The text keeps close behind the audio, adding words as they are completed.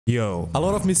Yo, a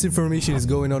lot of misinformation is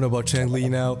going on about Changli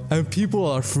now, and people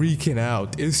are freaking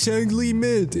out. Is Changli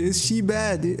mid? Is she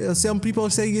bad? Some people are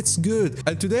saying it's good.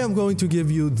 And today I'm going to give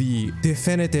you the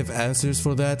definitive answers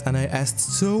for that, and I asked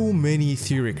so many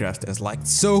theory crafters,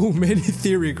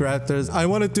 I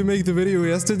wanted to make the video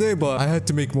yesterday, but I had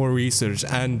to make more research,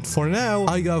 and for now,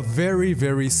 I got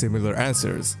very similar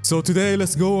answers. So today,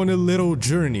 let's go on a little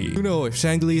journey to know if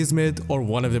Changli is mid or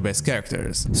one of the best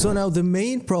characters. So now the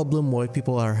main problem why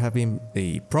people are having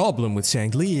a problem with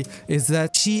Changli is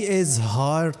that she is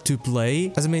hard to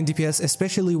play as a main DPS,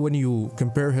 especially when you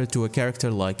compare her to a character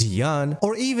like Jian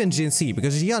or even Jinxi,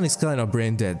 because Jian is kind of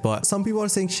brain dead, but some people are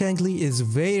saying Changli is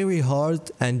very hard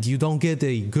and you don't get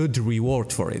a good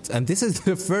reward for it, and this is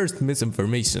the first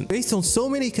misinformation. Based on so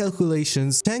many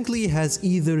calculations, Changli has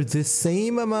either the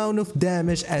same amount of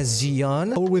damage as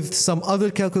Jian, or with some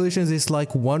other calculations it's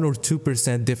like 1 or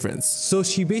 2% difference. So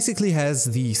she basically has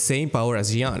the same power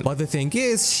as Jian. But the thing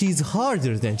is, she's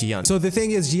harder than Jian. So the thing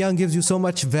is, Jian gives you so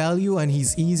much value and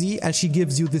he's easy, and she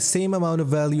gives you the same amount of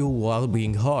value while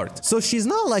being hard. So she's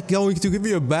not like going to give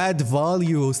you a bad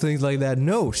value or things like that.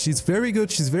 No, she's very good,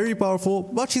 she's very powerful,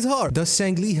 but she's hard. Does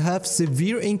Changli have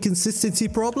severe inconsistency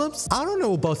problems? I don't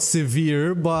know about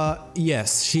severe, but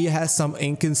yes, she has some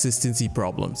inconsistency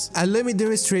problems. And let me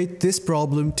demonstrate this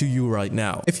problem to you right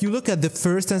now. If you look at the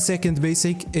first and second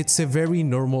basic, it's a very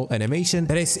normal animation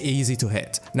that is easy to hit.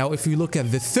 Now if you look at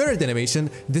the third animation,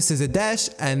 this is a dash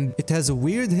and it has a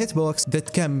weird hitbox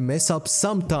that can mess up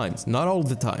sometimes, not all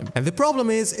the time. And the problem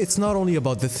is, it's not only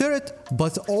about the third,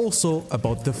 but also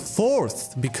about the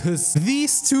fourth, because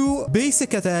these two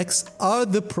basic attacks are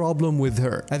the problem with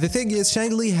her. And the thing is,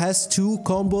 Changli has two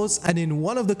combos, and in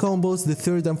one of the combos, the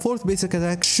third and fourth basic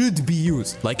attack should be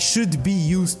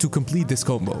used to complete this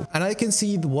combo. And I can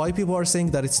see why people are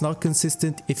saying that it's not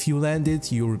consistent. If you land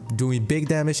it, you're doing big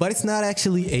damage, but it's not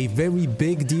actually a very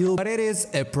big deal, but it is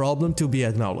a problem to be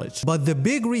acknowledged. But the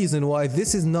big reason why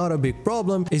this is not a big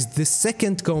problem is the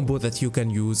second combo that you can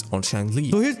use on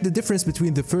Changli. So here's the difference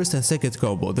between the first and second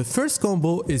combo. The first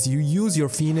combo is you use your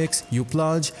Phoenix, you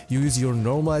plunge, you use your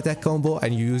normal attack combo,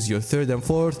 and you use your third and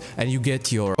fourth, and you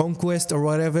get your conquest or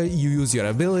whatever. You use your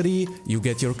ability, you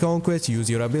get your conquest, you use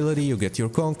your ability, you get your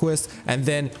conquest, and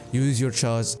then you use your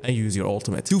charge and use your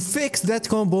ultimate. To fix that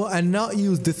combo and not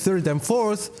use the third and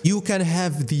fourth, you can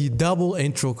have the double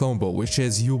intro combo, which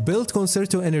is you build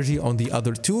Concerto energy on the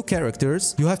other two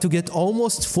characters. You have to get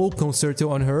almost full Concerto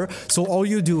on her, so all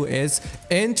you do is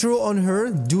intro on her,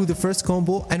 do the first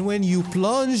combo, and when you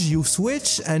plunge, you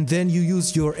switch, and then you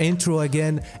use your intro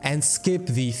again and skip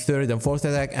the third and fourth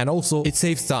attack, and also it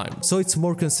saves time, so it's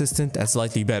more consistent and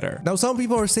slightly better. Now some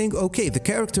people are saying, okay, the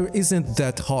character isn't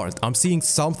that hard, I'm seeing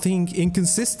something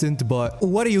inconsistent, but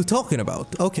what are you talking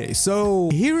about? Okay, so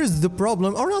here is the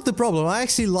problem, or not the problem. I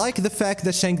actually like the fact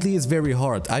that Changli is very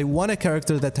hard. I want a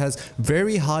character that has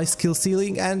very high skill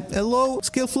ceiling and a low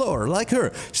skill floor, like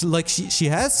her. She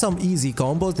has some easy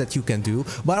combos that you can do,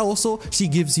 but also she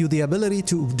gives you the ability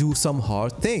to do some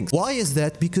hard things. Why is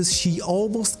that? Because she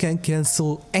almost can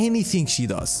cancel anything she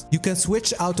does. You can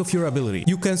switch out of your ability,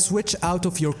 you can switch out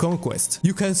of your conquest,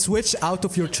 you can switch out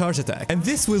of your charge attack, and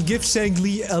this will give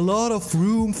Changli a lot of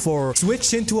room for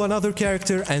switching to another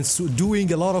character and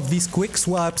doing a lot of these quick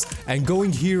swaps and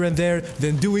going here and there,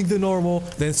 then doing the normal,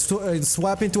 then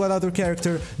swap into another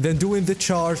character, then doing the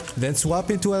charge, then swap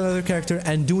into another character,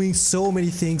 and doing so many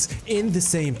things in the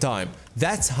same time.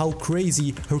 That's how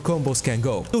crazy her combos can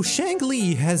go. So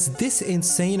Changli has this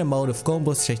insane amount of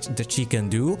combos that she can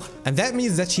do, and that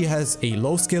means that she has a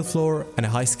low skill floor and a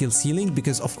high skill ceiling,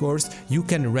 because of course you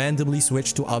can randomly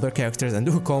switch to other characters and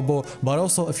do a combo, but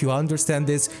also if you understand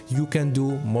this, you can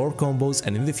do more combos,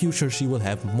 and in the future she will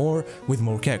have more with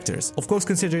more characters. Of course,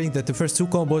 considering that the first two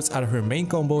combos are her main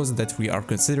combos that we are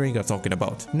considering or talking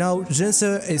about. Now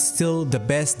Jinxi is still the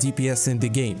best DPS in the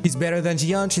game. She's better than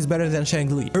Jian, she's better than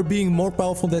Changli. Her being more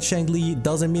powerful than Changli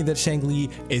doesn't mean that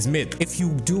Changli is mid. If you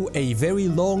do a very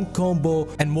long combo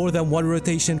and more than one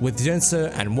rotation with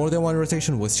Jinxi and more than one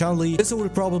rotation with Changli, this will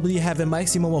probably have a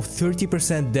maximum of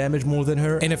 30% damage more than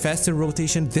her. In a faster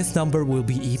rotation, this number will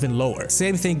be even lower.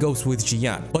 Same thing goes with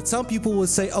Jian. But some people will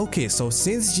say, okay, so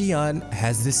since Jian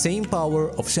has the same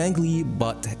power of Changli,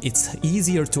 but it's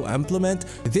easier to implement,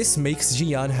 this makes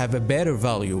Jian have a better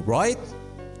value, right?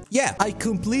 Yeah, I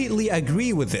completely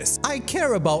agree with this. I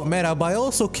care about meta, but I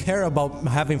also care about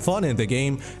having fun in the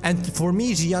game, and for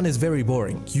me, Jian is very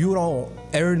boring. You don't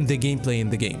earn the gameplay in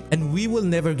the game. And we will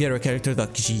never get a character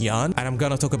like Jian, and I'm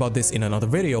gonna talk about this in another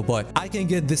video, but I can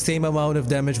get the same amount of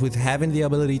damage with having the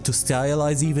ability to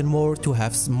stylize even more, to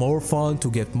have more fun,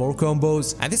 to get more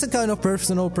combos. And this is a kind of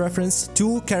personal preference.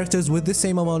 Two characters with the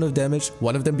same amount of damage,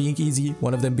 one of them being easy,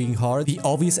 one of them being hard. The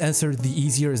obvious answer, the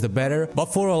easier is the better, but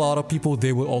for a lot of people,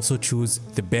 they will also choose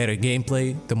the better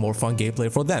gameplay, the more fun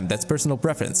gameplay for them. That's personal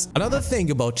preference. Another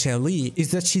thing about Changli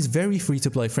is that she's very free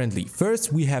to play friendly.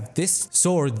 First, we have this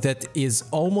sword that is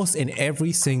almost in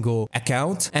every single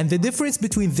account, and the difference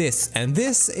between this and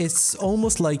this is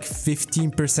almost like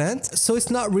 15%, so it's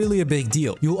not really a big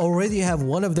deal. You already have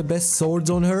one of the best swords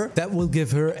on her that will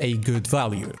give her a good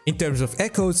value. In terms of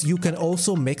echoes, you can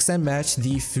also mix and match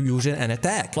the fusion and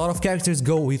attack. A lot of characters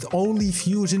go with only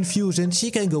fusion.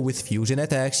 She can go with fusion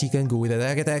attack, she can go with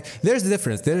attack. There's the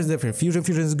difference. Fusion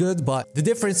is good, but the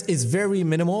difference is very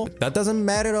minimal. That doesn't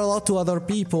matter a lot to other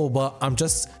people, but I'm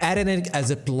just adding it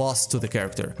as a plus to the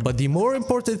character. But the more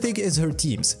important thing is her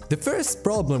teams. The first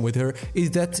problem with her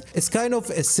is that it's kind of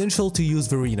essential to use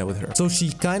Verena with her. So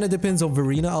she kind of depends on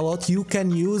Verena a lot. You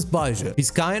can use Baija.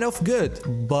 He's kind of good,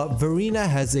 but Verena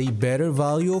has a better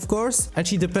value, of course, and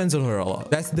she depends on her a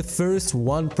lot. That's the first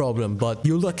one problem. But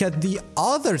you look at the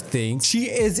other things, she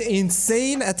is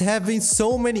insane at having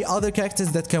so many other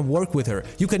characters that can work with her.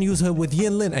 You can use her with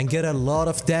Yinlin and get a lot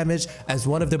of damage as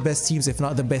one of the best teams, if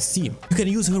not the best team. You can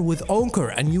use her with Encore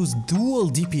and use dual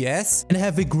DPS and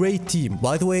have a great team.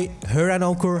 By the way, her and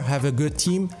Encore have a good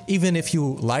team. Even if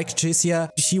you like Jisya,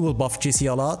 she will buff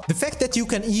Jisya a lot. The fact that you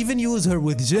can even use her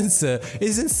with Jinsa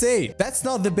is insane. That's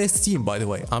not the best team, by the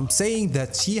way. I'm saying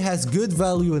that she has good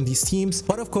value in these teams,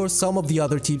 but of course some of the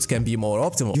other teams can be more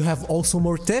optimal. You have also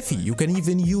more Tefi. You can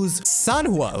even use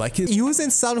Sanhua. Like, using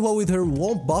Sanhua with her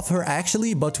won't buff her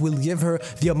actually, but will give her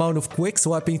the amount of quick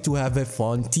swapping to have a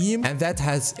fun team, and that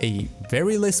has a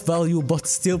very less value but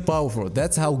still powerful.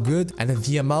 That's how good, and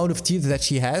the amount of teams that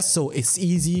she has, so it's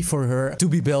easy for her to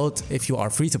be built if you are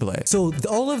free to play. So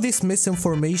all of this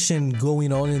misinformation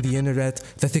going on in the internet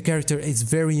that the character is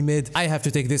very mid, I have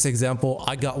to take this example.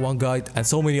 I got one guide and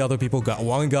so many other people got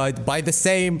one guide by the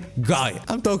same guy.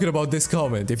 I'm talking about this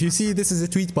comment. If you see, this is a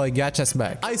tweet by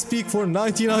GachaSmack. I speak for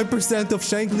 99% of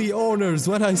Changli owners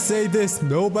when I say this.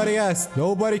 Nobody asks,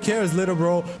 nobody cares, little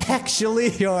bro. Actually,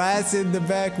 your ass in the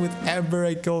back with Amber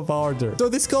and Co-Powder. So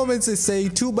this comment is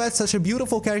saying, too bad such a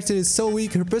beautiful character is so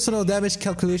weak. Her personal damage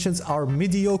calculations are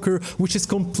mediocre, which is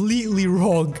completely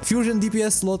wrong. Fusion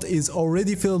DPS slot is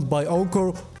already filled by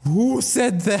Encore. Who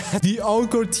said that? The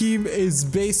Encore team is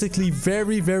basically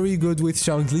very good with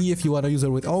Changli if you want to use her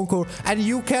with Encore, and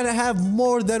you can have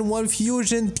more than one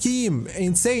fusion team.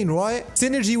 Insane, right?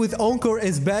 Synergy with Encore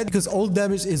is bad because all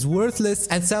damage is worthless,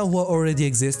 and Sanhua already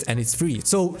exists and it's free.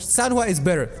 So Sanhua is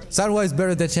better. Sanhua is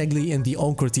better than Changli in the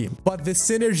Encore team. But the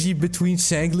synergy between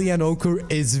Changli and Encore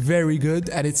is very good,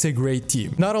 and it's a great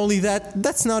team. Not only that,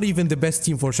 that's not even the best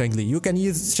team for Changli. You can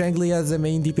use Changli as a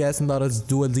main DPS and not as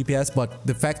dual DPS, but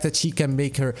the fact that she can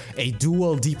make her a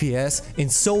dual DPS in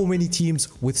so many teams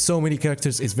with so many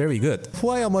characters is very good.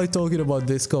 Why am I talking about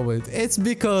this comment? It's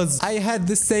because I had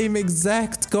the same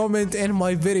exact comment in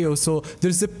my video. So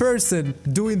there's a person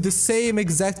doing the same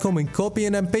exact comment,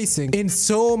 copying and pasting in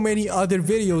so many other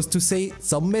videos to say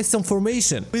some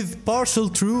misinformation with partial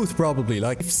truth probably.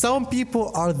 Like, if some people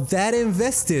are that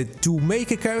invested to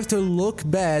make a character look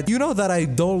bad, you know that I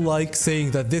don't like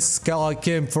saying that this guy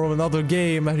came from another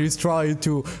game and he's trying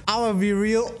to, I'm gonna be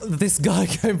real, this guy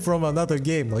came from another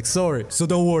game, like, sorry. So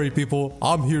don't worry people,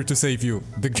 I'm here to save you.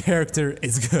 The character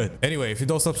is good. Anyway, if you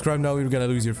don't subscribe now, you're gonna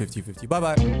lose your 50-50. Bye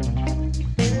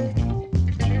bye.